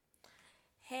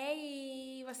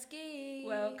was geht?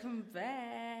 Welcome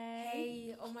back.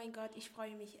 Hey, oh mein Gott, ich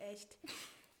freue mich echt.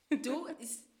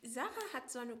 Sarah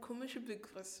hat so eine komische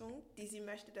Begrüßung, die sie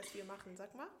möchte, dass wir machen.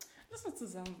 Sag mal. Lass mal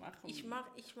zusammen machen. Ich mach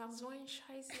so einen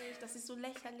Scheiß nicht. Das ist so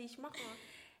lächerlich. Mach mal.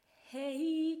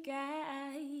 Hey,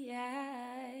 guys.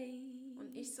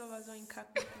 Und ich soll aber so einen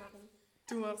Kack nicht machen.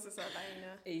 Du machst es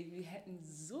alleine. Ey, wir hätten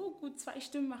so gut 2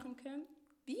 Stimmen machen können.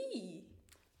 Wie?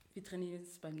 Wir trainieren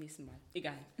es beim nächsten Mal.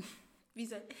 Egal. Wie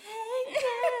soll...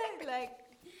 Hey, like...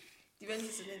 Die werden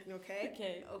sich so denken,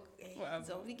 okay? Okay. Wow.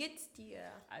 So, wie geht's dir?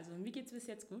 Also, mir geht's bis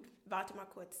jetzt gut. Warte mal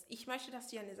kurz. Ich möchte,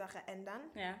 dass wir eine Sache ändern.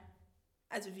 Ja.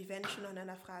 Also, wir werden schon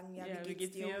einander fragen, wie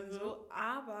geht's dir und so.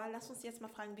 Aber lass uns jetzt mal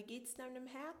fragen, wie geht's deinem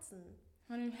Herzen?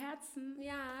 Meinem Herzen?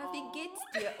 Ja, wie geht's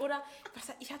dir? Oder,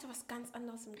 ich hatte was ganz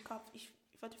anderes im Kopf. Ich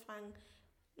wollte fragen,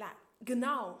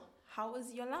 genau, how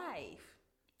is your life?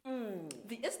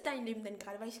 Wie ist dein Leben denn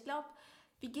gerade? Weil ich glaube,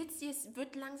 wie geht's dir? Es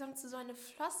wird langsam zu so einer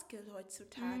Floskel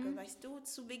heutzutage, weißt du?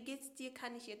 Zu wie geht's dir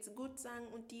kann ich jetzt gut sagen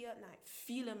und dir, nein,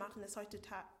 viele machen es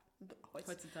heutzutage.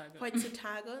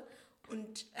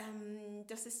 Und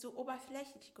das ist so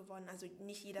oberflächlich geworden. Also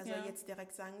nicht jeder soll jetzt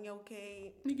direkt sagen, ja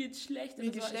okay, mir geht's schlecht. Mir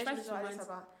geht's schlecht, ich weiß, alles,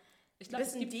 aber ich glaube,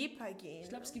 ein bisschen deeper gehen. Ich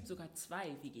glaube, es gibt sogar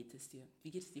 2. Wie geht es dir? Wie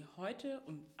geht es dir heute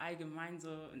und allgemein so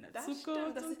in der Das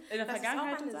Zukunft, stimmt, in der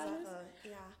Vergangenheit ist auch und eine alles? Sache.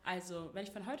 Ja. Also, wenn ich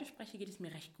von heute spreche, geht es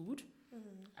mir recht gut.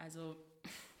 Also,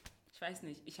 ich weiß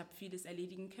nicht, ich habe vieles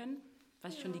erledigen können,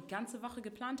 was ich schon die ganze Woche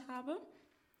geplant habe.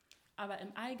 Aber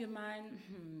im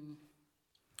Allgemeinen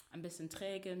ein bisschen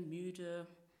träge, müde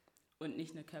und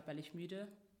nicht nur körperlich müde,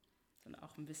 sondern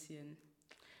auch ein bisschen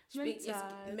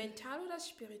Mental oder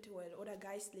spirituell oder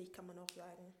geistlich, kann man auch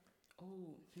sagen.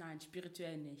 Oh, nein,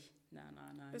 spirituell nicht. Nein.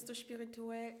 Bist du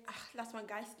spirituell? Ach, lass mal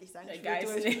geistlich sagen. Ja,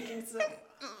 Spirituell klingt so.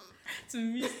 Zu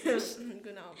mystisch.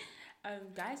 Genau.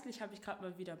 Geistlich habe ich gerade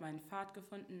mal wieder meinen Pfad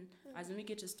gefunden. Also mir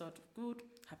geht es dort gut,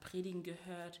 habe Predigen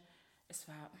gehört. Ich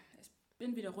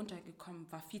bin wieder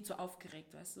runtergekommen, war viel zu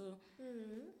aufgeregt, weißt du.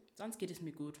 Sonst geht es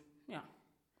mir gut, ja.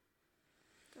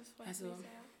 Das freut mich sehr.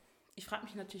 Ich frage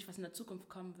mich natürlich, was in der Zukunft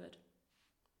kommen wird.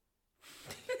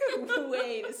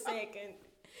 Wait a second.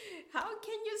 How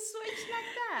can you switch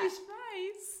like that?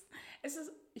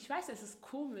 Ich weiß, es ist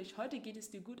komisch. Heute geht es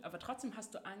dir gut, aber trotzdem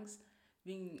hast du Angst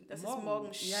wegen dass morgen.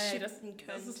 Es morgen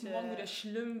dass es morgen wieder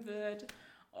schlimm wird.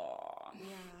 Oh.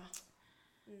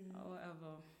 Ja.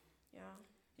 Aber ja.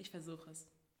 Ich versuche es.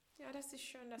 Ja, das ist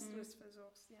schön, dass du es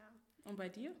versuchst, ja. Und bei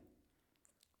dir?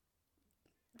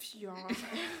 Ja.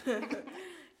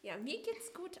 Ja, mir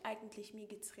geht's gut eigentlich. Mir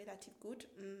geht's relativ gut.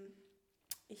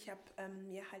 Ich habe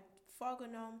mir halt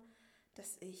vorgenommen,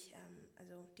 dass ich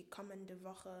also die kommende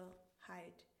Woche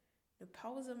halt eine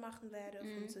Pause machen werde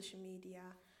von Social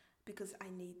Media, because I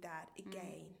need that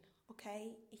again.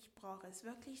 Okay, ich brauche es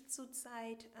wirklich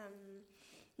zurzeit.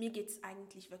 Mir geht es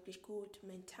eigentlich wirklich gut,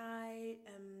 mental,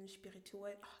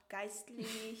 spirituell, auch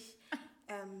geistlich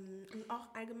und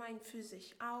auch allgemein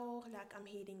physisch auch. Like I'm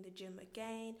hitting the gym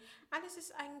again. Alles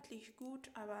ist eigentlich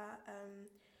gut, aber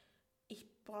ich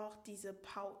brauche diese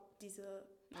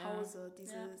Pause,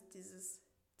 dieses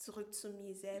zurück zu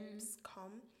mir selbst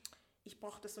kommen. Ich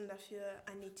brauche das und dafür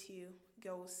I need to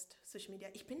ghost Social Media.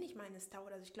 Ich bin nicht meine Star,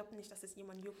 also ich glaube nicht, dass es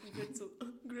jemand jucken wird, so,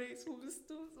 Grace, wo bist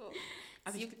du? So.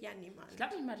 Aber juckt ja niemand. Ich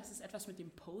glaube nicht mal, dass es etwas mit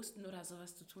dem Posten oder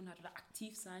sowas zu tun hat oder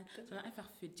aktiv sein, sondern einfach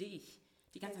für dich.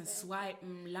 Die ganzen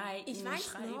Swipen, Liken, ich weiß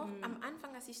Schreiben. noch, am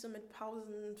Anfang, als ich so mit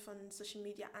Pausen von Social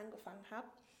Media angefangen habe,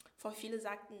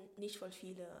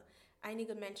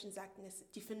 einige Menschen sagten,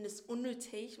 die finden es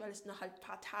unnötig, weil es noch halt ein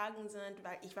paar Tage sind,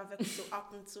 weil ich war wirklich so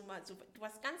ab und zu mal so, du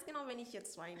weißt ganz genau, wenn ich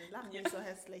jetzt weine, lach nicht so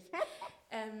hässlich.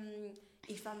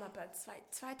 Ich war mal bei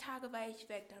 2 Tage war ich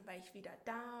weg, dann war ich wieder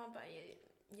da, weil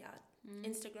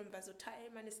Instagram war so Teil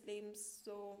meines Lebens,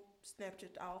 so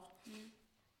Snapchat auch.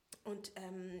 Und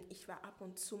ich war ab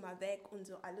und zu mal weg und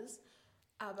so alles.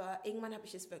 Aber irgendwann habe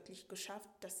ich es wirklich geschafft,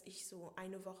 dass ich so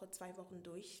 1 Woche, 2 Wochen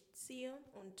durchziehe.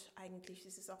 Und eigentlich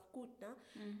ist es auch gut, ne?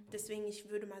 Deswegen, ich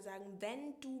würde mal sagen,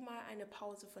 wenn du mal eine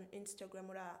Pause von Instagram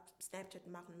oder Snapchat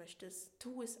machen möchtest,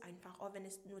 tu es einfach, auch wenn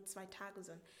es nur 2 Tage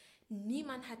sind.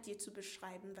 Niemand hat dir zu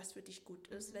beschreiben, was für dich gut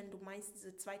ist. Wenn du meinst,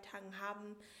 diese 2 Tage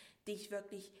haben dich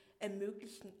wirklich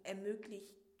ermöglichen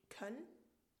können.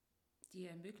 Die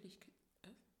ermöglichen.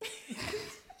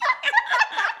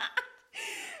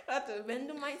 Warte, wenn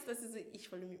du meinst, dass ich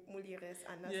formuliere es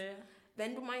anders. Yeah.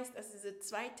 Wenn du meinst, dass diese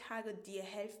 2 Tage dir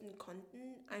helfen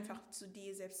konnten, einfach zu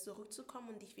dir selbst zurückzukommen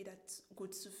und dich wieder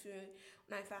gut zu fühlen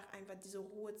und einfach diese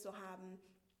Ruhe zu haben,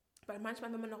 Weil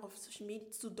manchmal, wenn man noch auf Social Media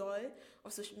zu doll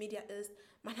auf Social Media ist,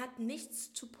 man hat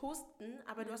nichts zu posten,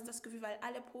 aber du hast das Gefühl, weil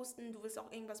alle posten, du willst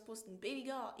auch irgendwas posten. Baby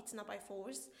girl, it's not by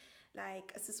force.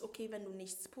 Like, es ist okay, wenn du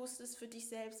nichts postest für dich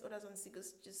selbst oder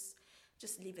sonstiges.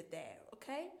 Just leave it there,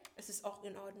 okay? Es ist auch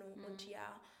in Ordnung. Und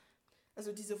ja,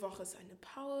 also diese Woche ist eine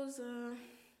Pause.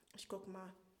 Ich guck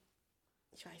mal.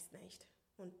 Ich weiß nicht.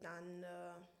 Und dann,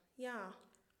 ja.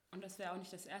 Und das wäre auch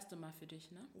nicht das erste Mal für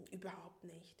dich, ne? Überhaupt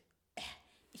nicht.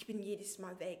 Ich bin jedes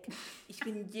Mal weg.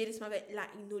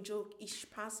 Like, no joke. Ich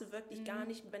spaße wirklich gar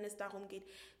nicht, wenn es darum geht.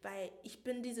 Weil ich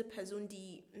bin diese Person,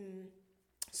 die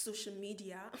Social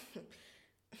Media,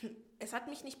 es hat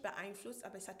mich nicht beeinflusst,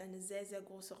 aber es hat eine sehr, sehr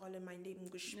große Rolle in meinem Leben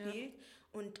gespielt. Ja.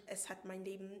 Und es hat mein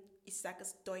Leben, ich sage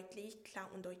es deutlich, klar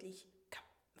und deutlich,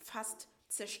 fast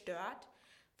zerstört,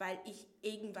 weil ich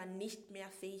irgendwann nicht mehr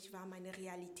fähig war, meine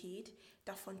Realität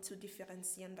davon zu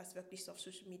differenzieren, was wirklich so auf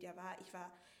Social Media war.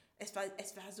 Es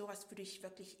war so, als würde ich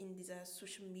wirklich in dieser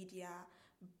Social Media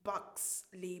Box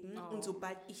leben. Oh. Und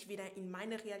sobald ich wieder in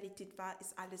meiner Realität war,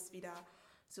 ist alles wieder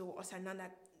so auseinander.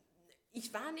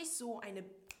 Ich war nicht so eine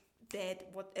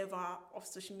bad whatever auf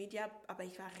Social Media, aber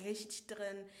ich war richtig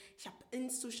drin. Ich habe in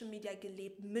Social Media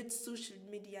gelebt, mit Social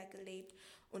Media gelebt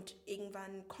und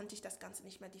irgendwann konnte ich das Ganze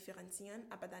nicht mehr differenzieren,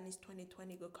 aber dann ist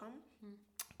 2020 gekommen.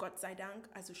 Gott sei Dank,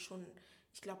 also schon,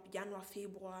 ich glaube Januar,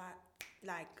 Februar,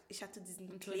 like, ich hatte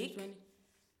diesen Klick.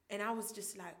 And I was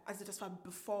just like, also das war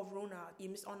bevor Rona. Ihr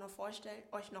müsst auch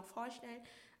euch noch vorstellen,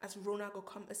 als Rona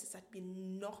gekommen ist, es hat mir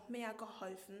noch mehr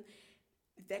geholfen,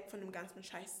 weg von dem ganzen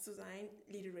Scheiß zu sein,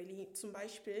 literally. Zum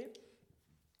Beispiel,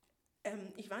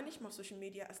 ich war nicht mal auf Social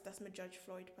Media, als das mit George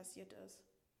Floyd passiert ist.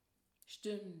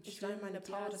 Stimmt. Ich war in meiner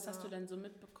Pause. Ja, das hast du dann so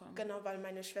mitbekommen. Genau, weil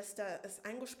meine Schwester es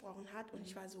eingesprochen hat und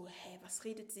ich war so, hey, was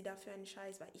redet sie da für einen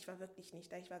Scheiß? Weil ich war wirklich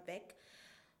nicht da, ich war weg.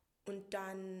 Und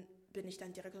dann bin ich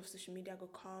dann direkt auf Social Media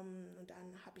gekommen und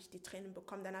dann habe ich die Tränen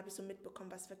bekommen. Dann habe ich so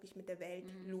mitbekommen, was wirklich mit der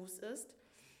Welt los ist.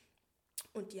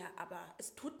 Und ja, aber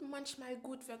es tut manchmal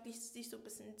gut, wirklich sich so ein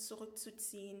bisschen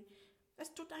zurückzuziehen.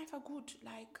 Es tut einfach gut.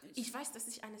 Like, ich weiß, dass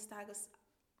ich eines Tages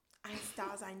ein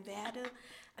Star sein werde.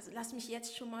 Also lass mich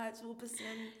jetzt schon mal so ein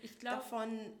bisschen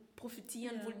davon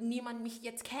profitieren, wo niemand mich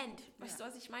jetzt kennt. Weißt du,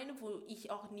 was ich meine? Wo ich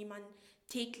auch niemand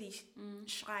täglich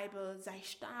schreibe, sei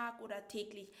stark oder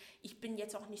täglich. Ich bin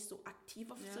jetzt auch nicht so aktiv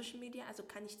auf Social Media, also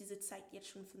kann ich diese Zeit jetzt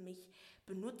schon für mich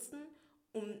benutzen.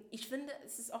 Ich finde,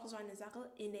 es ist auch so eine Sache,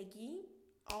 Energie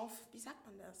auf, wie sagt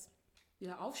man das?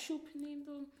 Ja, Aufschub nehmen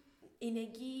so.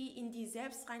 Energie in die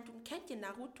selbst reintun. Kennt ihr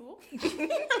Naruto?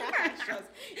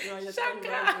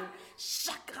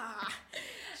 Chakra.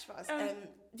 Spaß.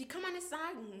 Wie kann man es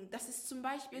sagen? Das ist zum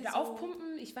Beispiel so...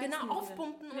 Aufpumpen, ich weiß nicht. Genau,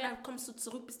 aufpumpen und dann kommst du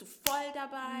zurück, bist du voll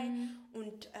dabei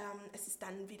und es ist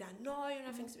dann wieder neu und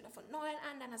dann fängst du wieder von neu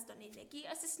an, dann hast du eine Energie.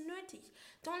 Es ist nötig.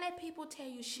 Don't let people tell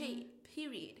you shit,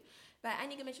 period. Weil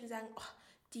einige Menschen sagen, oh,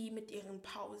 die mit ihren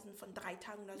Pausen von 3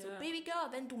 Tagen oder so, Baby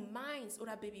Girl, wenn du meinst,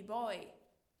 oder Baby Boy,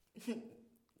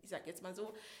 ich sag jetzt mal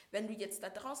so, wenn du jetzt da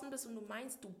draußen bist und du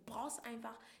meinst, du brauchst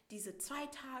einfach diese 2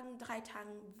 Tagen, 3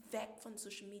 Tagen weg von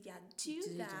Social Media, do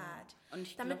that.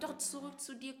 Damit du zurück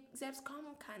zu dir selbst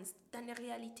kommen kannst, deine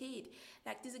Realität.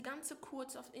 Like, diese ganze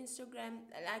Kurz auf Instagram,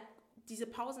 like, diese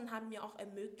Pausen haben mir auch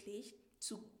ermöglicht,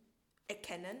 zu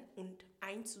erkennen und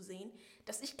einzusehen,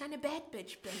 dass ich keine Bad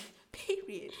Bitch bin.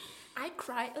 Period. I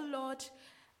cry a lot.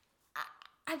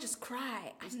 I just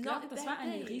cry. Ich glaube, das war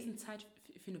eine Riesenzeit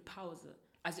für eine Pause.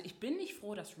 Also ich bin nicht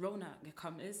froh, dass Rona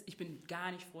gekommen ist. Ich bin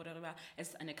gar nicht froh darüber. Es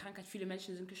ist eine Krankheit, viele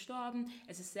Menschen sind gestorben.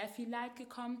 Es ist sehr viel Leid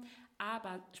gekommen.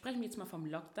 Aber sprechen wir jetzt mal vom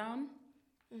Lockdown.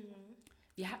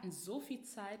 Wir hatten so viel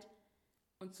Zeit,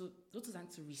 uns sozusagen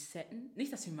zu resetten.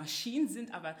 Nicht, dass wir Maschinen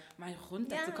sind, aber mal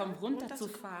runterzukommen,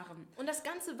 runterzufahren. Und das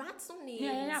Ganze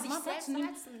wahrzunehmen. Sich selbst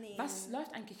wahrzunehmen. Was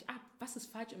läuft eigentlich ab? Was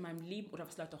ist falsch in meinem Leben oder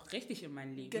was läuft auch richtig in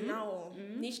meinem Leben? Genau,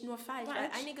 nicht nur falsch.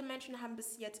 Weil einige Menschen haben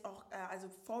bis jetzt auch, also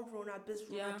vor Rona bis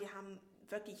Rona, die haben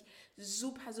wirklich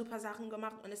super, super Sachen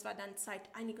gemacht und es war dann Zeit,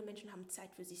 einige Menschen haben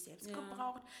Zeit für sich selbst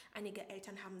gebraucht, einige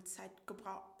Eltern haben Zeit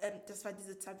gebraucht, das war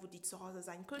diese Zeit, wo die zu Hause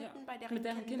sein könnten bei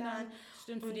deren Kindern.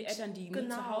 Stimmt, für die Eltern, die nie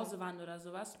zu Hause waren oder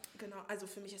sowas. Genau, also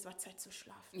für mich, es war Zeit zu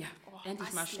schlafen. Ja,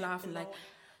 endlich mal schlafen. Like.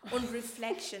 Und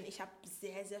Reflection, ich habe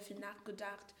sehr, sehr viel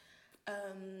nachgedacht.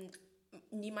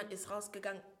 Niemand ist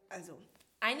rausgegangen, also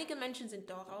einige Menschen sind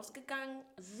da rausgegangen.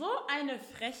 So eine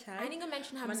Frechheit. Einige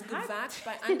Menschen haben es gewagt,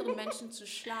 bei anderen Menschen zu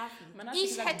schlafen.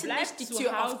 Ich hätte nicht die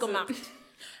Tür aufgemacht.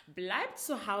 Bleibt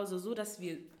zu Hause, so dass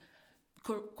wir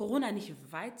Corona nicht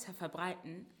weiter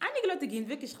verbreiten. Einige Leute gehen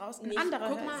wirklich raus in andere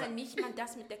Guck mal, nicht mal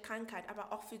das mit der Krankheit,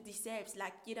 aber auch für dich selbst.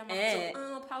 Like, jeder macht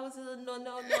so, Pause, no.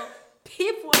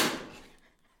 People.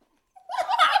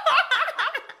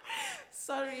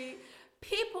 Sorry.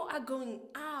 People are going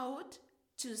out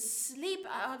to sleep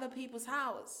at other people's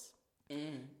house.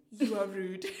 You are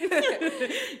rude.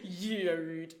 You are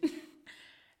rude.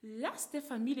 Lass der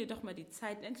Familie doch mal die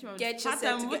Zeit, endlich mal mit Get Vater,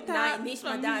 yourself Mutter, together. Nein, nicht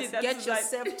mal Familie das. Get dazu sein.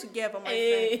 yourself together, my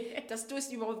friend. Dass du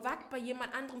es überwagt, bei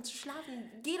jemand anderem zu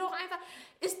schlafen. Geh doch einfach.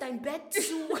 Ist dein Bett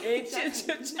zu...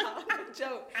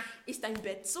 Joke. Ist dein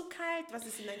Bett zu kalt? Was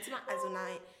ist in deinem Zimmer? Also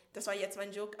nein, das war jetzt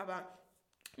mein Joke, aber...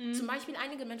 Zum Beispiel,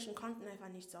 einige Menschen konnten einfach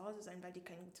nicht zu Hause sein, weil die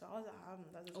kein Zuhause haben.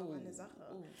 Das ist auch eine Sache.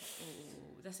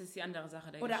 Das ist die andere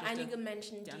Sache der Oder Geschichte. einige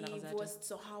Menschen, Die wo es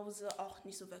zu Hause auch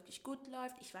nicht so wirklich gut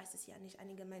läuft. Ich weiß es ja nicht.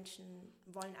 Einige Menschen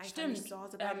wollen einfach Stimmt. nicht zu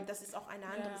Hause bleiben. Das ist auch eine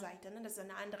andere Seite. Ne? Das ist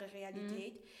eine andere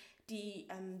Realität, die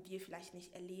wir vielleicht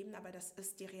nicht erleben, aber das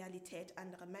ist die Realität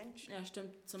anderer Menschen. Ja,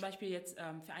 stimmt. Zum Beispiel jetzt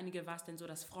für einige war es dann so,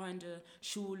 dass Freunde,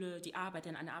 Schule, die Arbeit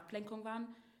dann eine Ablenkung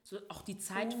waren. So auch die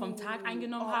Zeit vom Tag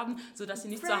eingenommen haben, sodass sie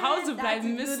nicht zu Hause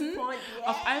bleiben müssen.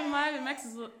 Auf einmal merkst du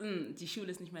so, die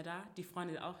Schule ist nicht mehr da, die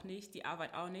Freunde auch nicht, die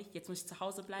Arbeit auch nicht. Jetzt muss ich zu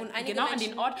Hause bleiben. Und genau an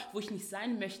den Ort, wo ich nicht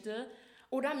sein möchte.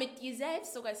 Oder mit dir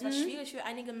selbst sogar. Es war schwierig für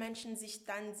einige Menschen, sich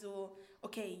dann so,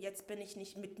 okay, jetzt bin ich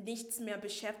nicht mit nichts mehr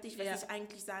beschäftigt, weil ich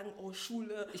eigentlich sagen,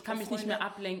 Schule. Ich kann mich nicht mehr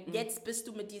ablenken. Jetzt bist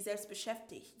du mit dir selbst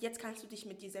beschäftigt. Jetzt kannst du dich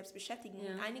mit dir selbst beschäftigen.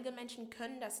 Und einige Menschen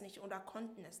können das nicht oder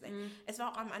konnten es nicht. Es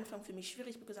war auch am Anfang für mich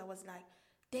schwierig, because I was like,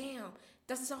 damn,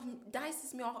 da ist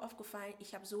es mir auch aufgefallen,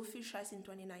 ich habe so viel Scheiße in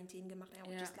 2019 gemacht. I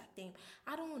was just like, damn,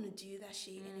 I don't want to do that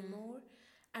shit anymore.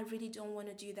 I really don't want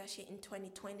to do that shit in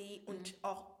 2020 und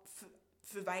auch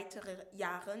für weitere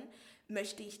Jahre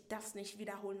möchte ich das nicht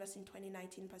wiederholen, was in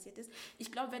 2019 passiert ist.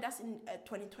 Ich glaube, wäre das in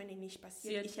 2020 nicht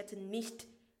passiert, ich hätte nicht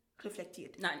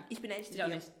reflektiert. Nein, ich bin ehrlich ich auch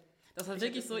nicht. Das war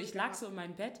wirklich so, ich lag so in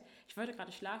meinem Bett, ich wollte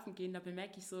gerade schlafen gehen, da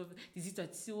bemerke ich so die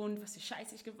Situation, was für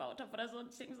Scheiße ich gebaut habe oder so.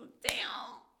 Und ich denke so,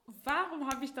 damn, warum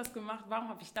habe ich das gemacht? Warum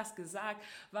habe ich das gesagt?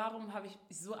 Warum habe ich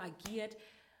so agiert?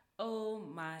 Oh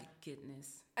my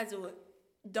goodness. Also,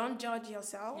 don't judge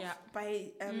yourself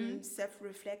bei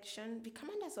Self-Reflection. Wie kann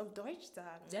man das auf Deutsch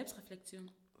sagen?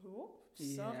 Selbstreflexion. Oh,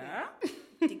 sorry. Ja.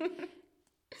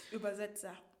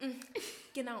 Übersetzer.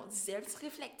 Genau,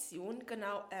 Selbstreflexion,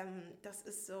 genau. Das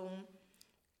ist so,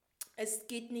 es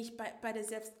geht nicht, bei der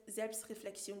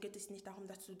Selbstreflexion geht es nicht darum,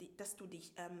 dass du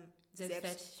dich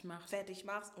selbst fertig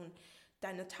machst und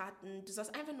deine Taten, du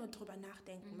sollst einfach nur drüber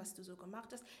nachdenken, was du so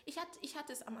gemacht hast. Ich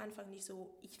hatte es am Anfang nicht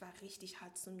so, ich war richtig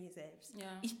hart zu mir selbst.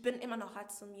 Ja. Ich bin immer noch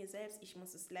hart zu mir selbst, ich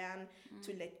muss es lernen,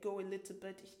 to let go a little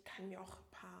bit. Ich kann mir auch ein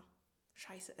paar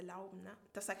Scheiße erlauben, ne?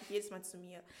 Das sage ich jedes Mal zu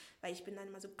mir, weil ich bin dann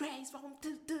immer so, Grace, warum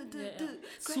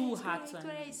zu hart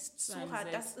Grace, zu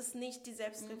hart. Das ist nicht die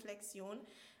Selbstreflexion.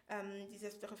 Die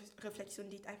Selbstreflexion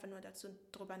liegt einfach nur dazu,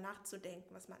 drüber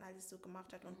nachzudenken, was man alles so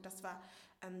gemacht hat. Und das war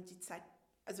die Zeit.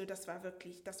 Also das war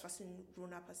wirklich das, was in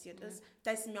Rona passiert ist.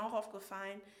 Da ist mir auch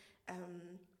aufgefallen,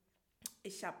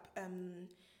 ich habe,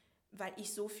 weil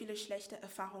ich so viele schlechte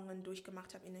Erfahrungen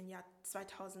durchgemacht habe in den Jahren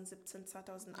 2017,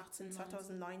 2018,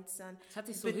 2019. Das hat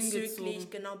sich so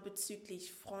hingezogen.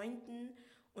 Bezüglich Freunden.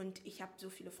 Und ich habe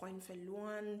so viele Freunde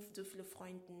verloren. So viele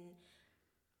Freunde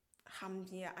haben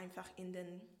mir einfach in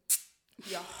den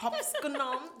Hops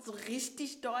genommen. So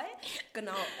richtig doll.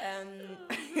 Genau.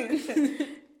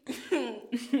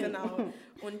 Genau.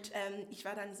 Und ich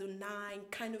war dann so, nein,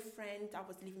 keine Friend. I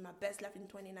was living my best life in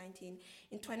 2019.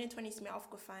 In 2020 ist mir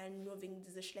aufgefallen, nur wegen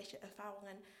dieser schlechten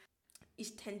Erfahrungen.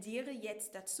 Ich tendiere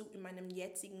jetzt dazu, in meinem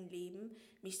jetzigen Leben,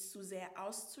 mich zu sehr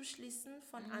auszuschließen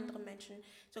von anderen Menschen.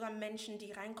 Sogar Menschen,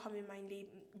 die reinkommen in mein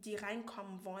Leben, die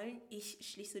reinkommen wollen. Ich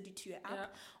schließe die Tür ab.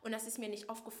 Ja. Und das ist mir nicht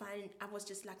aufgefallen. I was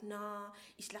just like, nah,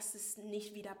 ich lasse es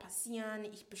nicht wieder passieren.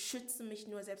 Ich beschütze mich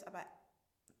nur selbst, aber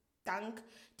dank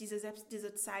dieser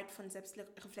Zeit von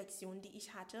Selbstreflexion, die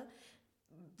ich hatte,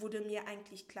 wurde mir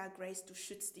eigentlich klar, Grace, du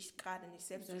schützt dich gerade nicht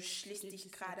selbst, du schließt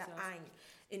dich gerade ein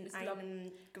in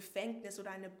einem Gefängnis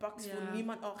oder eine Box, wo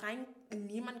niemand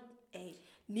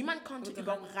konnte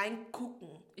überhaupt reingucken.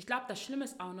 Ich glaube, das Schlimme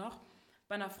ist auch noch,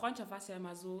 bei einer Freundschaft war es ja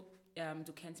immer so,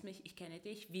 du kennst mich, ich kenne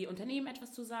dich, wir unternehmen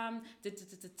etwas zusammen,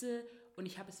 und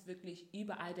ich habe es wirklich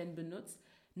überall dann benutzt.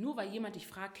 Nur weil jemand dich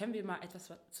fragt, können wir mal etwas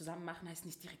zusammen machen, heißt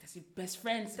nicht direkt, dass ihr Best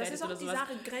Friends werdet oder sowas. Das ist auch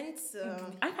die Sache,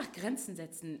 Grenze. Einfach Grenzen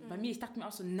setzen. Bei mir, ich dachte mir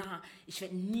auch so, ich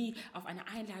werde nie auf eine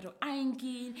Einladung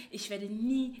eingehen. Ich werde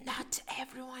nie... Not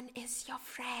everyone is your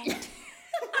friend.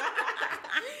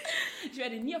 Ich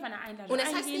werde nie auf eine Einladung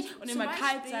eingehen und immer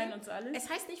kalt sein und so alles. Es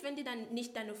heißt nicht, wenn die dann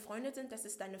nicht deine Freunde sind, dass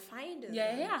es deine Feinde sind.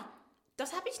 Ja.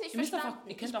 Das habe ich nicht Ihr müsst verstanden.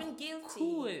 Ihr könnt Ich bin guilty.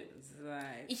 cool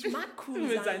sein. Ich mag Du cool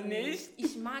willst sein sein nicht.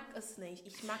 Ich mag es nicht.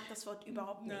 Ich mag das Wort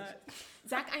überhaupt nicht. Nein.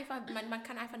 Sag einfach, man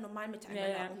kann einfach normal miteinander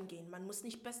Ja. umgehen. Man muss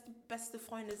nicht beste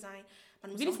Freunde sein.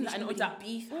 Man muss Wenigstens auch nicht eine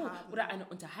unbedingt Beef haben. oder eine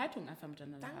Unterhaltung einfach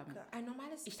miteinander haben. Danke. Ein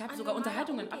normales Ich habe ein sogar normaler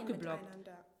Unterhaltungen Umgehen abgeblockt.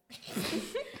 miteinander.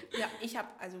 Ja,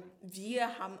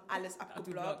 wir haben alles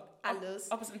abgeblockt. Alles.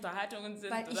 Ob es Unterhaltungen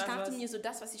sind Weil ich oder dachte was. mir so,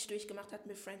 das, was ich durchgemacht habe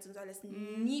mit Friends und so alles,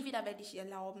 nie wieder werde ich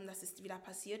erlauben, dass es wieder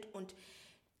passiert. Und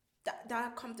da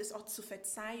kommt es auch zur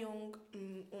Verzeihung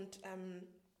und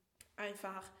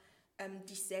einfach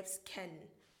dich selbst kennen.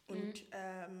 Und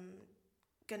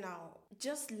genau,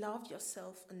 just love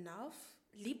yourself enough.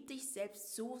 Lieb dich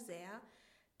selbst so sehr,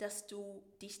 dass du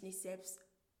dich nicht selbst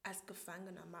als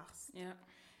Gefangener machst. Ja.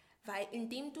 Weil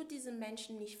indem du diesen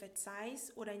Menschen nicht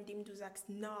verzeihst oder indem du sagst,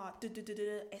 na,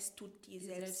 es tut dir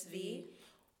selbst weh.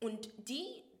 Und die,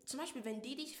 zum Beispiel, wenn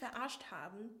die dich verarscht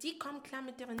haben, die kommen klar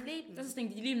mit deren Leben. Das ist das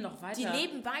Ding, die leben noch weiter. Die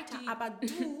leben weiter, aber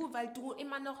du, weil du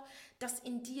immer noch das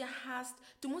in dir hast,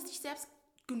 du musst dich selbst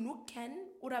genug kennen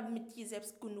oder mit dir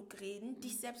selbst genug reden,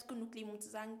 dich selbst genug lieben, um zu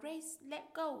sagen, Grace, let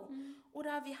go.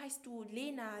 Oder wie heißt du?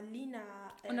 Lina.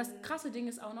 Und das krasse Ding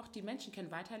ist auch noch, die Menschen können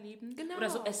weiterleben Genau. oder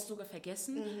so es sogar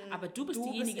vergessen, aber du bist Du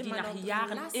bist diejenige, die immer nach noch drin.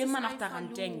 Jahren Lass immer es noch einfach daran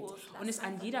los. denkt Lass und es an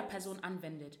einfach jeder los. Person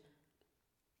anwendet.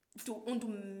 Du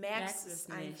merkst es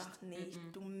nicht. einfach nicht.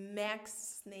 Du merkst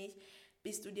es nicht,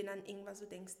 bis du dir dann irgendwann so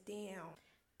denkst, damn.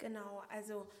 Genau,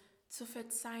 also zu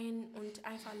verzeihen und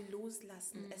einfach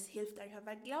loslassen, es hilft einfach,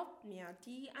 weil glaubt mir,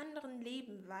 die anderen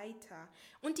leben weiter.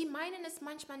 Und die meinen es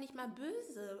manchmal nicht mal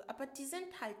böse, aber die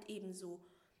sind halt eben so.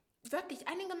 Wirklich,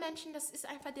 einige Menschen, das ist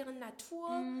einfach deren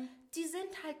Natur, die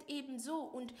sind halt eben so.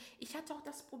 Und ich hatte auch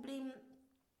das Problem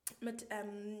mit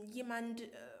jemand,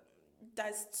 da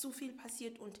ist zu viel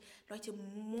passiert und Leute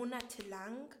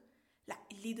monatelang,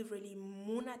 literally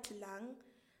monatelang,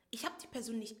 ich habe die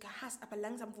Person nicht gehasst, aber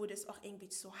langsam wurde es auch irgendwie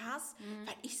zu Hass,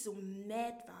 weil ich so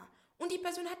mad war. Und die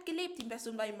Person hat gelebt. Die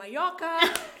Person war in Mallorca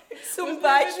zum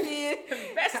Beispiel.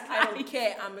 I don't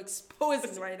care, I'm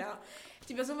exposing right now.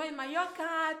 Die Person war in Mallorca,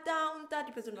 da und da.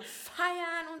 Die Person war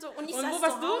feiern und so. Und ich saß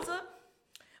zu Hause.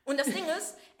 Und das Ding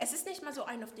ist, es ist nicht mal so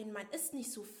ein, auf den man ist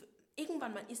nicht so...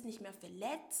 Irgendwann, man ist nicht mehr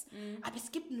verletzt, aber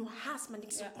es gibt nur Hass. Man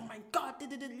denkt so, oh mein Gott,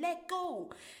 let go.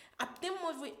 Ab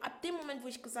dem Moment, wo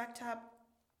ich gesagt habe,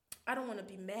 I don't want to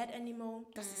be mad anymore,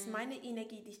 das ist meine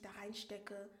Energie, die ich da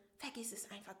reinstecke, vergiss es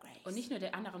einfach, Grace. Und nicht nur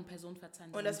der anderen Person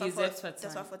verzeihen, sondern dir selbst verzeihen.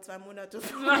 Das war vor 2 Monaten,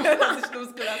 dass ich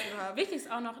losgelassen habe. Wichtig ist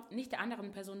auch noch, nicht der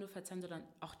anderen Person nur verzeihen, sondern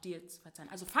auch dir zu verzeihen.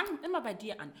 Also fang immer bei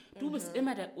dir an. Du bist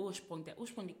immer der Ursprung. Der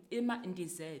Ursprung liegt immer in dir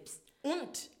selbst.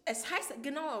 Und es heißt,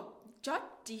 genau, judge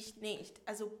dich nicht.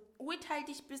 Also urteil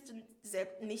dich bist du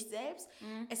nicht selbst.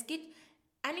 Es geht,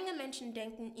 einige Menschen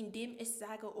denken, indem ich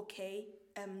sage, okay,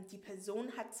 die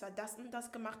Person hat zwar das und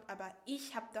das gemacht, aber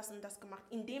ich habe das und das gemacht.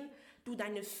 Indem du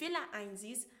deine Fehler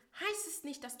einsiehst, heißt es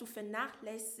nicht, dass du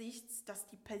vernachlässigst, dass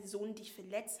die Person dich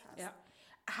verletzt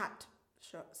hat.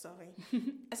 Sorry.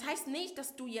 Es heißt nicht,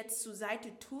 dass du jetzt zur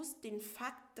Seite tust, den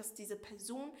Fakt, dass diese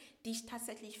Person dich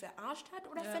tatsächlich verarscht hat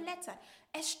oder verletzt hat.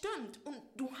 Es stimmt und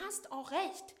du hast auch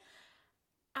recht.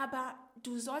 Aber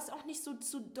du sollst auch nicht so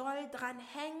zu doll dran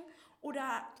hängen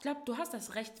oder... Ich glaube, du hast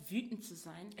das Recht, wütend zu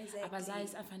sein, aber sei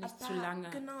es einfach nicht zu lange.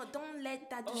 Genau, don't let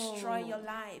that destroy your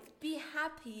life. Be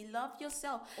happy, love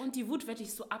yourself. Und die Wut wird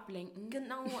dich so ablenken.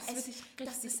 Genau, das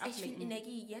ist echt viel ablenken.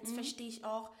 Energie. Jetzt verstehe ich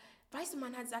auch, weißt du,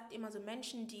 man halt sagt immer so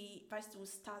Menschen, die, weißt du,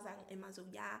 Stars sagen immer so,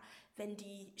 ja, wenn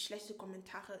die schlechte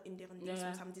Kommentare in deren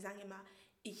Videos haben, die sagen immer,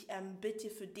 ich bitte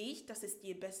für dich, dass es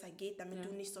dir besser geht, damit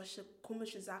du nicht solche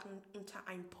komische Sachen unter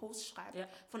einen Post schreibst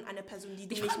von einer Person, die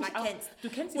du nicht mal kennst. Du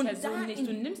kennst die Person nicht,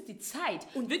 du nimmst die Zeit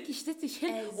und wirklich setzt dich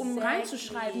hin, um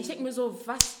reinzuschreiben. Ich denke mir so,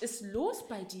 was ist los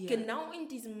bei dir? Genau in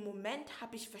diesem Moment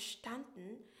habe ich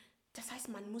verstanden, das heißt,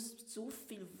 man muss so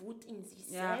viel Wut in sich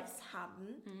selbst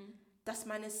haben, dass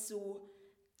man es so...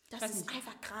 Das ist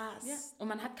einfach krass. Ja. Und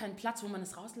man hat keinen Platz, wo man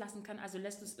es rauslassen kann, also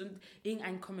lässt es in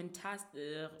irgendeinen Kommentar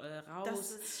raus.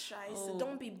 Das ist scheiße.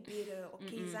 Don't be bitter,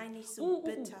 okay? Sei nicht so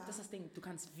bitter. Das ist das Ding. Du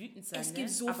kannst wütend sein, es gibt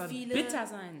so aber viele... bitter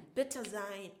sein. Bitter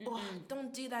sein. Oh,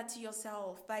 don't do that to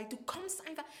yourself. Weil du kommst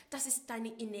einfach... Das ist deine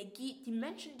Energie. Die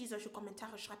Menschen, die solche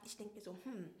Kommentare schreiben, ich denke mir so,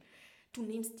 du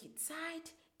nimmst die Zeit,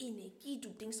 Energie, du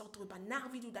denkst auch drüber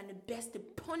nach, wie du deine beste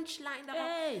Punchline darauf...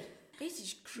 Hey.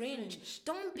 Richtig cringe.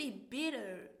 Don't be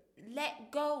bitter.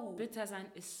 Let go. Bitter sein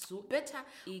ist so bitter.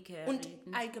 ekelerregend.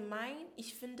 Und allgemein,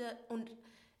 ich finde, und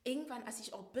irgendwann, als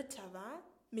ich auch bitter war,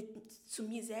 zu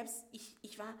mir selbst,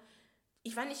 ich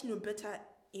war nicht nur bitter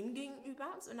ihm gegenüber,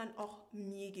 sondern auch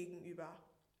mir gegenüber.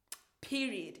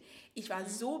 Period. Ich war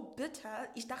so bitter.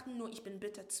 Ich dachte nur, ich bin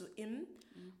bitter zu ihm.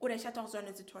 Oder ich hatte auch so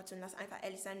eine Situation, lass einfach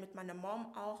ehrlich sein, mit meiner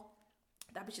Mom auch.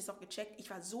 Da habe ich es auch gecheckt. Ich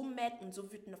war so mad und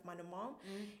so wütend auf meine Mom.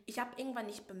 Ich habe irgendwann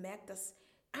nicht bemerkt, dass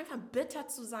einfach bitter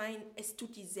zu sein, es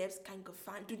tut dir selbst keinen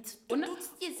Gefallen. Du tust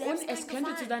dir selbst und es keinen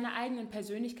könnte Gefallen. zu deiner eigenen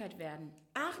Persönlichkeit werden.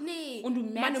 Ach nee. Und du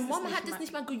merkst meine es Mom nicht hat es mal.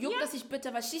 nicht mal gejuckt, dass ich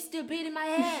bitter war. She's still beating my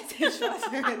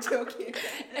head. Okay.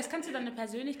 Es kann zu deiner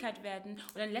Persönlichkeit werden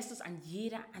und dann lässt du es an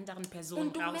jeder anderen Person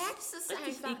Und du raus. merkst es Richtig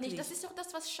einfach eklig. nicht. Das ist doch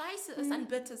das, was scheiße ist an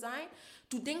bitter sein.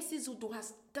 Du denkst dir so,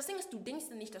 das Ding ist, du denkst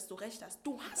dir nicht, dass du recht hast.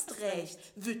 Du hast recht,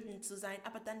 wütend zu sein,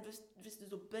 aber dann wirst du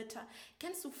so bitter.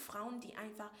 Kennst du Frauen, die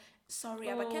einfach,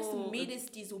 aber kennst du Mädels,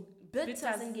 die so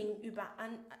bitter sind gegenüber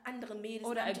anderen Mädels?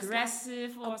 Oder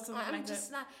aggressive oder so.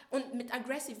 Und mit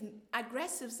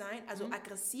aggressive sein, also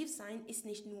aggressiv sein, ist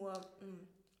nicht nur,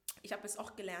 ich habe es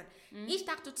auch gelernt. Ich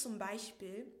dachte zum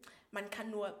Beispiel, man kann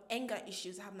nur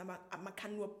Anger-Issues haben, aber man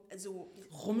kann nur so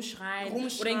rumschreien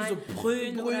oder irgendwie so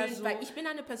brüllen oder so. Weil ich bin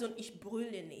eine Person, ich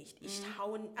brülle nicht. Ich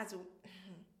haue, also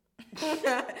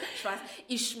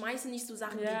ich schmeiße nicht so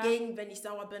Sachen dagegen, wenn ich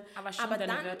sauer bin. Aber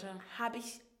dann habe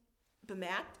ich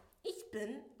bemerkt,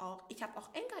 ich habe auch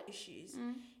Anger-Issues.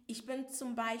 Ich bin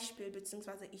zum Beispiel,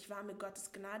 beziehungsweise ich war mit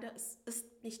Gottes Gnade, es ist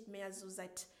nicht mehr so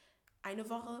seit eine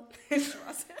Woche.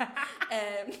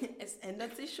 Es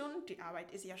ändert sich schon, die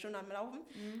Arbeit ist ja schon am Laufen,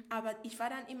 aber ich war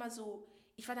dann immer so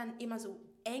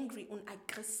angry und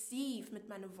aggressiv mit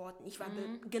meinen Worten. Ich war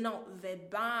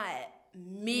verbal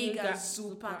mega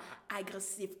super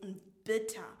aggressiv und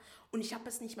bitter. Und ich habe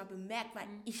es nicht mal bemerkt, weil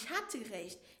ich hatte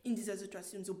recht, in dieser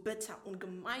Situation so bitter und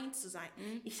gemein zu sein.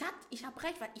 Ich habe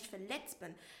recht, weil ich verletzt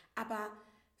bin. Aber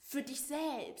für dich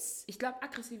selbst. Ich glaube,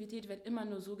 Aggressivität wird immer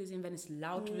nur so gesehen, wenn es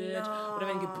laut wird oder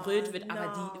wenn gebrüllt wird.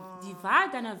 Aber die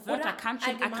Wahl deiner Wörter oder kann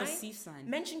schon aggressiv sein.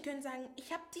 Menschen können sagen,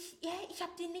 ich habe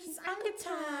dir nichts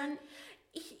angetan.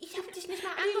 Ich habe dich nicht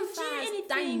mal angefasst.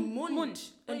 Dein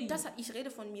Mund. Und ich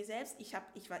rede von mir selbst. Ich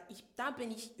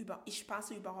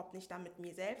spaße überhaupt nicht da mit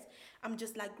mir selbst. I'm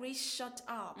just like, Grace, shut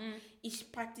up.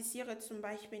 Ich praktiziere zum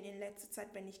Beispiel in letzter Zeit,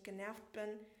 wenn ich genervt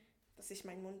bin, dass ich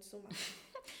meinen Mund so mache.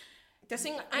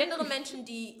 Deswegen andere Menschen,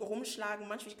 die rumschlagen,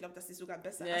 manchmal, ich glaube, das ist sogar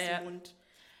besser als der Mund.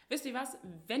 Wisst ihr was?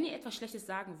 Wenn ihr etwas Schlechtes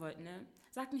sagen wollt, ne?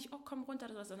 Sagt nicht, oh, komm runter,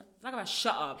 oder so. Sag aber,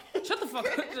 shut up. Shut the fuck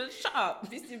up. Shut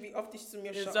up. Wisst ihr, wie oft ich zu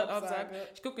mir shut up sage?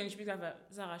 Ich gucke in den Spiegel und sage,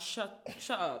 Sarah, shut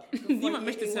up. Niemand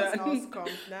möchte es hören.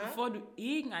 Rauskommt, ne? Bevor du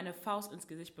irgendeine Faust ins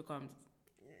Gesicht bekommst.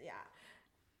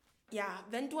 Ja,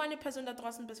 wenn du eine Person da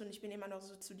draußen bist und ich bin immer noch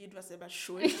so zu dir, du hast selber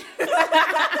Schuld.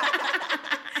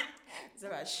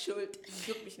 Selber Schuld.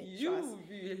 Juckt mich nicht.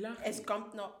 Wie wir lachen. Es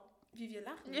kommt noch, wie wir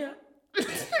lachen. Ja.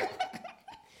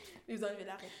 Wie sollen wir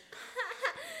lachen?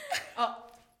 Oh,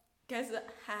 kennst du?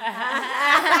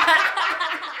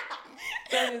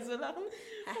 Sollen wir so lachen?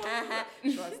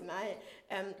 Spaß,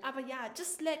 nein. Aber ja,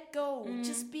 just let go.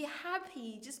 Just be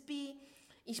happy.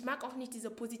 Ich mag auch nicht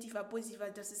diese positive,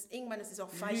 weil das ist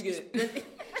auch falsch. Ich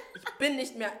bin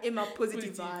nicht mehr immer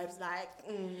positive Vibes. Like,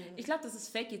 Ich glaube, das ist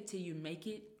fake it till you make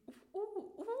it.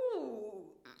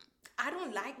 I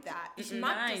don't like that. Ich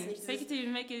mag das nicht. Fake it till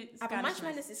you make it. Aber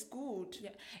manchmal ist es gut.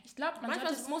 Ja. Ich glaube,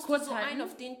 manchmal musst du so einen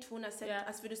auf den tun, als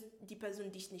würdest die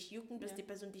Person dich nicht jucken, bis die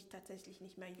Person dich tatsächlich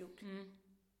nicht mehr juckt.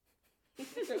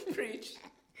 Preach.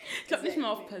 Ich glaube nicht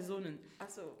mal auf Personen.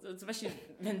 Achso. So, zum Beispiel,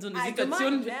 wenn so eine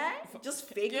Situation... Just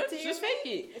fake it. Just fake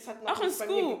it. Es hat auch noch in nicht bei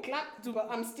school. mir geklappt,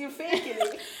 aber I'm still faking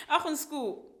it. Auch in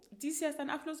school. Dieses Jahr ist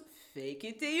dein Abschluss. Fake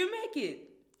it till you make it.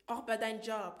 Auch bei deinem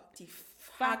Job. Die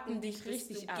fucken dich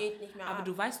richtig ab. Geht nicht mehr aber ab.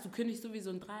 Du weißt, du kündigst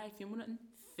sowieso in 3-4 Monaten.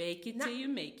 Fake it till you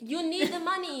make it. You need the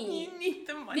money. You need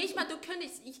the money. Nicht mal, du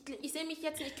kündigst. Ich sehe mich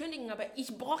jetzt nicht kündigen, aber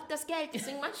ich brauche das Geld.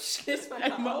 Deswegen mach ich Schluss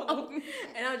meine Augen.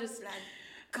 And I'm just like,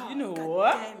 God,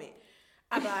 God damn it.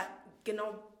 Aber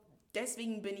genau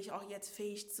deswegen bin ich auch jetzt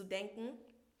fähig zu denken,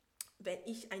 wenn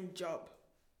ich einen Job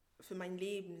für mein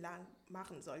Leben lang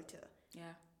machen sollte,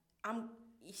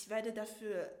 ich werde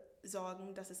dafür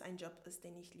sorgen, dass es ein Job ist,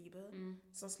 den ich liebe.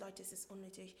 Sonst, Leute, es ist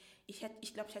unnötig. Ich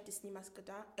glaube, ich hätte es niemals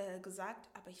gesagt,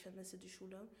 aber ich vermisse die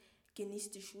Schule. Genieß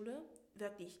die Schule,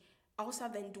 wirklich.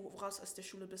 Außer wenn du raus aus der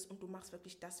Schule bist und du machst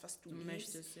wirklich das, was du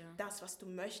möchtest, das, was du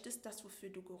möchtest, das, wofür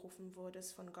du gerufen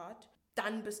wurdest von Gott,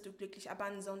 dann bist du glücklich. Aber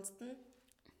ansonsten,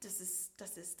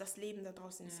 das Leben da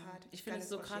draußen ist hart. Ich finde es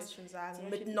so krass. Ich schon sagen.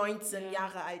 Mit 19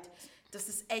 Jahre alt. Das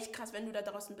ist echt krass, wenn du da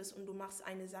draußen bist und du machst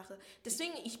eine Sache.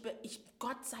 Deswegen,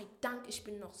 Gott sei Dank, ich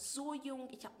bin noch so jung,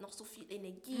 ich habe noch so viel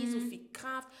Energie, so viel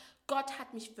Kraft. Gott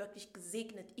hat mich wirklich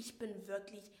gesegnet. Ich bin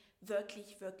wirklich,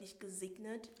 wirklich, wirklich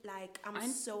gesegnet. Like, I'm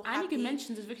so happy. Einige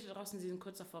Menschen sind wirklich da draußen, die sind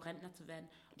kurz davor, Rentner zu werden.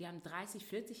 Und die haben 30,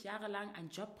 40 Jahre lang einen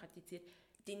Job praktiziert.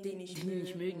 Den die nicht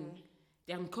mögen.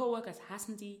 Deren Coworkers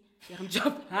hassen die, deren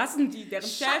Job hassen die, deren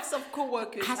Scheiß auf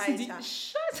Coworkers, hassen Alter. die.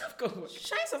 Scheiß auf Coworkers.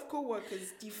 Scheiß auf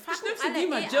Coworkers. Die fucken Schlimmste, alle die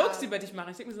mal ab. Jokes über dich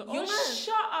machen. Ich denke mir so, Junge,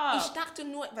 shut up. Ich dachte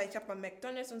nur, weil ich habe bei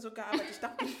McDonald's und so gearbeitet, ich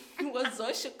dachte nur,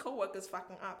 solche Coworkers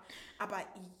fucken ab. Aber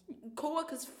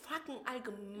Coworkers fucken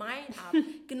allgemein ab.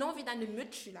 Genau wie deine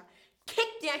Mitschüler.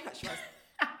 Kick die einfach. Spaß.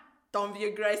 Don't be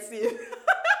aggressive.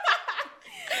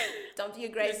 Don't be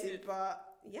aggressive.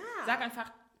 Aber ja. Sag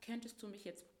einfach, könntest du mich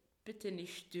jetzt bitte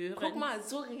nicht stören? Guck mal,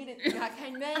 so redet gar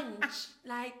kein Mensch.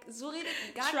 So redet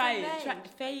gar kein Mensch.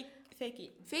 Fake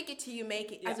it. Fake it till you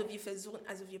make it. Ja. Also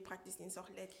wir praktizieren es auch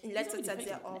in letzter Zeit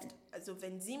sehr oft. Also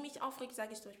wenn sie mich aufregt,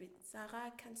 sage ich zum Beispiel,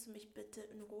 Sarah, kannst du mich bitte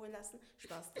in Ruhe lassen?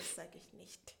 Spaß, das sage ich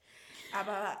nicht.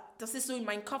 Aber das ist so in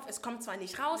meinem Kopf. Es kommt zwar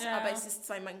nicht raus, aber es ist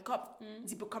zwar in meinem Kopf.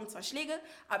 Sie bekommt zwar Schläge,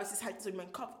 aber es ist halt so in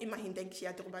meinem Kopf. Immerhin denke ich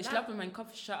ja drüber nach. Ich glaube, in meinem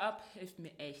Kopf, shut up, hilft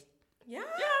mir echt. Ja.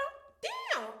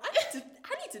 Damn, I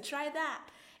need to try that.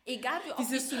 Egal wie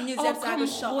oft ich zu mir selbst sage,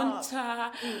 shut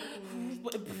runter.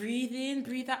 Breathe in,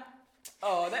 breathe out.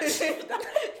 Oh,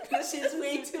 das is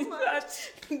way too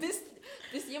much.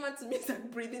 Bis jemand zu mir sagt,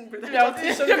 breathe in, breathe out. Ja,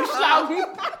 ich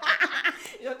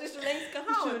hab dich schon längst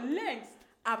gehauen. Schon längst.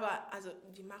 Aber, also,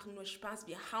 wir machen nur Spaß.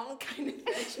 Wir hauen keine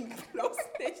Menschen, bloß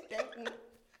nicht denken.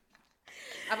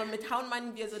 Aber mit hauen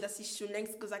meinen wir so, dass ich schon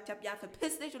längst gesagt habe, ja,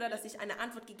 verpiss dich, oder dass ich eine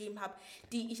Antwort gegeben habe,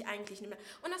 die ich eigentlich nicht mehr...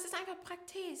 Und das ist einfach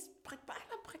Praktiz.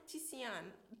 Einfach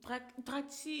praktisieren.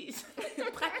 Praktiz.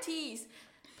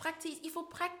 Ich will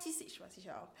practice. Ich weiß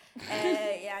ja auch.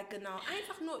 Ja, genau.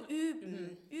 Einfach nur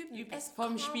üben. Üben. Es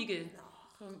vom Spiegel.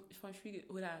 Vom Spiegel.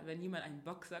 Oder wenn jemand einen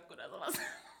Bock sagt oder sowas.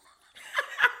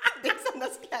 Denkst du an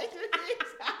das Gleiche nicht?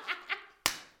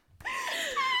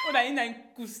 Oder in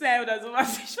ein Cousin oder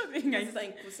sowas. Ich weiß nicht. Das ist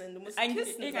ein Cousin. Du musst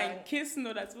ein Kissen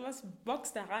oder sowas.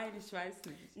 Box da rein. Ich weiß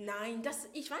nicht. Nein,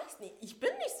 ich weiß nicht. Ich bin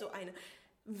nicht so eine.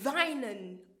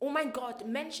 Weinen. Oh mein Gott,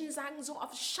 Menschen sagen so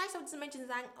oft, scheiß auf diese Menschen,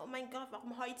 sagen, oh mein Gott,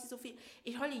 warum heult sie so viel?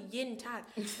 Ich heule jeden Tag.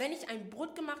 Wenn ich ein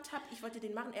Brot gemacht habe, ich wollte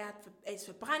den machen, er ist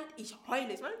verbrannt, ich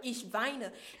heule, ich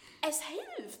weine. Es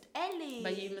hilft, ehrlich.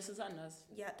 Bei jedem ist es anders.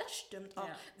 Ja, das stimmt auch.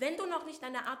 Ja. Wenn du noch nicht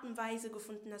deine Art und Weise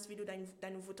gefunden hast, wie du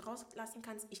deine Wut rauslassen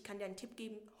kannst, ich kann dir einen Tipp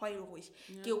geben, heul ruhig.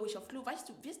 Ja. Geh ruhig auf Klo. Wirst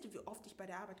du, wie oft ich bei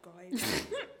der Arbeit geheult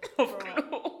habe? Auf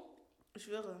Klo? Ich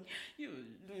schwöre. You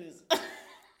lose.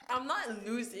 I'm not a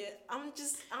loser. I'm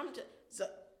just so,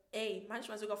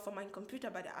 manchmal sogar vor meinem Computer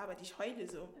bei der Arbeit. Ich heule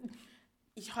so.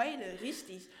 Ich heule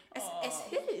richtig. Es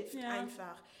hilft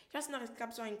einfach. Ich weiß noch, es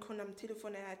gab so einen Kunden am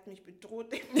Telefon, er hat mich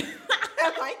bedroht.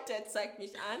 Er meinte, er zeigt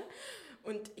mich an.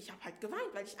 Und ich habe halt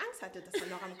geweint, weil ich Angst hatte, dass er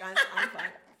noch am ganz Anfang.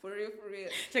 For real.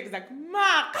 Ich habe gesagt,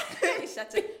 mach!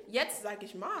 Jetzt sage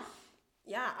ich mach.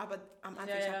 Ja, aber am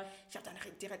Anfang, ich habe dann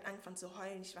direkt angefangen zu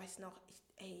heulen. Ich weiß noch,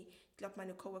 ich glaube,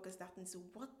 meine Coworkers dachten so,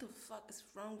 what the fuck is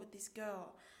wrong with this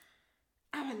girl?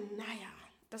 Aber naja,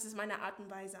 das ist meine Art und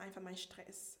Weise, einfach meinen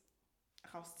Stress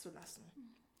rauszulassen.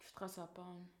 Stress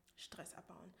abbauen.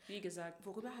 Wie gesagt,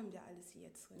 worüber haben wir alles hier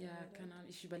jetzt drin? Ja, keine Ahnung.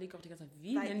 Ich überlege auch die ganze Zeit,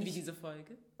 wie nennen wir diese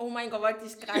Folge? Oh mein Gott, wollte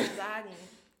ich gerade sagen.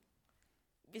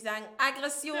 Wir sagen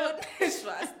Aggression.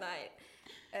 Spaß,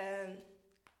 nein.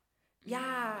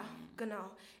 Ja, genau.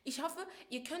 Ich hoffe,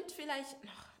 ihr könnt vielleicht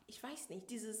noch, ich weiß nicht,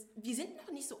 wir sind noch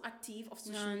nicht so aktiv auf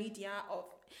Social Media,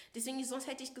 deswegen, sonst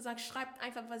hätte ich gesagt, schreibt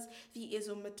einfach wie ihr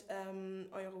so mit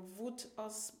eure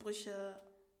Wutausbrüche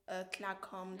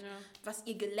klarkommt, was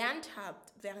ihr gelernt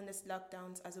habt während des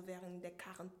Lockdowns, also während der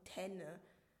Quarantäne.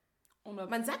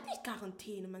 Man sagt nicht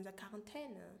Quarantäne, man sagt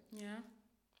Quarantäne. Ja.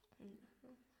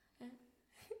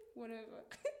 Whatever.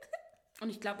 Und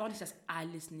ich glaube auch nicht, dass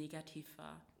alles negativ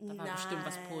war. Da war bestimmt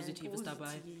was Positives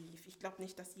dabei. Ich glaube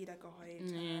nicht, dass jeder geheult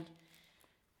hat.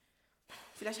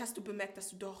 Vielleicht hast du bemerkt, dass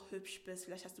du doch hübsch bist.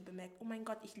 Vielleicht hast du bemerkt, oh mein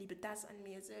Gott, ich liebe das an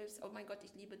mir selbst. Oh mein Gott,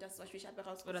 ich liebe das. Ich habe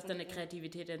herausgefunden. Oder dass deine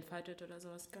Kreativität entfaltet oder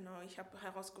sowas. Genau, ich habe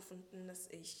herausgefunden, dass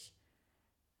ich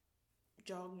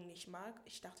Joggen nicht mag.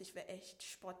 Ich dachte, ich wäre echt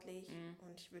sportlich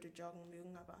und ich würde Joggen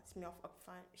mögen, aber es ist mir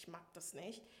aufgefallen, ich mag das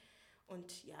nicht.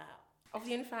 Und ja, auf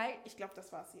jeden Fall, ich glaube,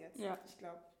 das war's jetzt. Ja. Ich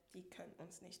glaube, die können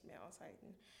uns nicht mehr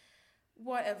aushalten.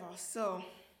 Whatever, so.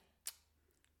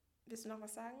 Willst du noch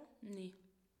was sagen? Nee.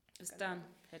 Bis dann.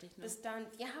 Hätte ich noch. Bis dann.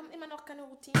 Wir haben immer noch keine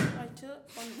Routine heute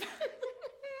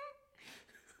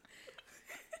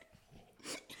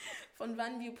von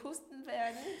wann wir posten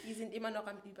werden. Wir sind immer noch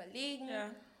am Überlegen.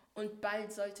 Ja. Und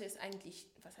bald sollte es eigentlich,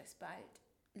 was heißt bald,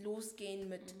 losgehen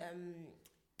mit,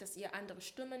 dass ihr andere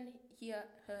Stimmen hier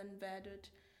hören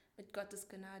werdet. Mit Gottes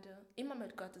Gnade. Immer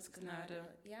mit Gottes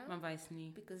Gnade. Ja? Man weiß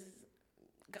nie. Because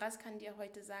Gras kann dir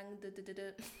heute sagen,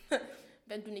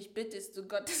 wenn du nicht bittest, so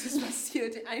Gott, das ist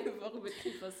passiert, eine Woche wird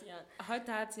nicht passieren.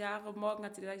 Heute hat sie Haare, morgen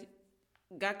hat sie gleich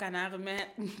gar keine Haare mehr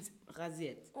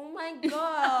rasiert. Oh mein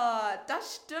Gott,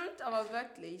 das stimmt aber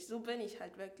wirklich. So bin ich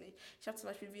halt wirklich. Ich habe zum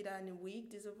Beispiel wieder eine Week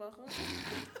diese Woche.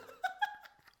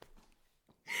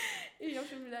 Ich habe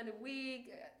schon wieder eine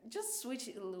Week. Just switch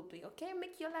it a little bit, okay?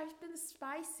 Make your life a bit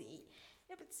spicy.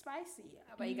 A bit spicy.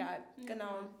 Aber egal,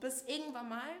 genau. Bis irgendwann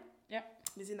mal. Ja.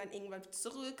 Wir sind dann irgendwann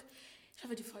zurück. Ich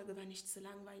hoffe, die Folge war nicht zu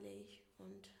langweilig.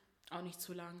 Und auch nicht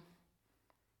zu lang.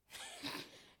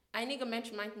 einige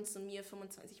Menschen meinten zu mir,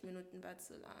 25 Minuten war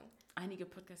zu lang. Einige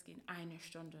Podcasts gehen 1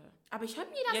 Stunde. Aber ich höre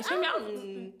mir das Ja, ich höre mir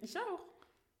auch. Ich auch.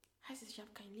 Heißt es, ich habe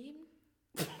kein Leben?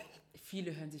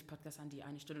 Viele hören sich Podcasts an, die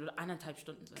 1 Stunde oder 1,5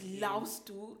 Stunden sind. Glaubst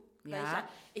du? Ja. Weil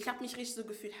ich habe mich richtig so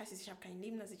gefühlt, heißt es, ich habe kein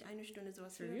Leben, dass ich 1 Stunde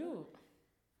sowas For höre. you.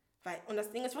 Und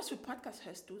das Ding ist, was für Podcasts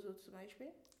hörst du so zum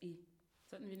Beispiel?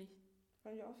 Sollten wir nicht?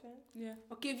 Wollen wir aufhören? Ja.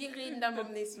 Okay, wir reden dann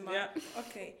beim nächsten Mal. Ja.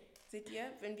 Okay, seht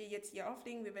ihr, wenn wir jetzt hier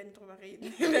auflegen, wir werden drüber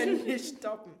reden. Wir werden nicht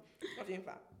stoppen. Auf jeden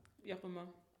Fall. Wie auch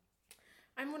immer.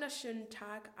 Einen wunderschönen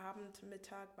Tag, Abend,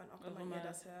 Mittag, wann auch immer ihr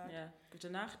das hört. Ja. Gute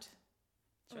Nacht.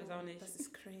 Ich weiß auch nicht. Das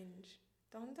ist cringe.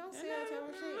 Don't say that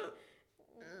to me.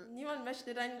 Niemand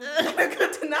möchte deine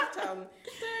gute Nacht haben.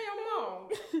 Tell your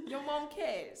mom. Your mom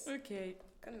cares. Okay.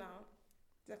 Genau.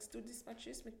 Sagst du diesmal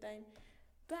Tschüss mit deinem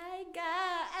Bye,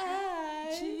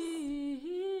 guys.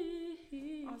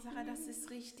 Oh, Sarah, das ist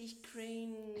richtig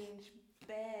cringe.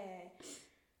 Bäh.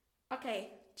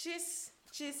 Okay. Tschüss.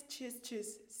 Tschüss, tschüss,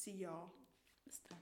 tschüss. See y'all. Bis dann.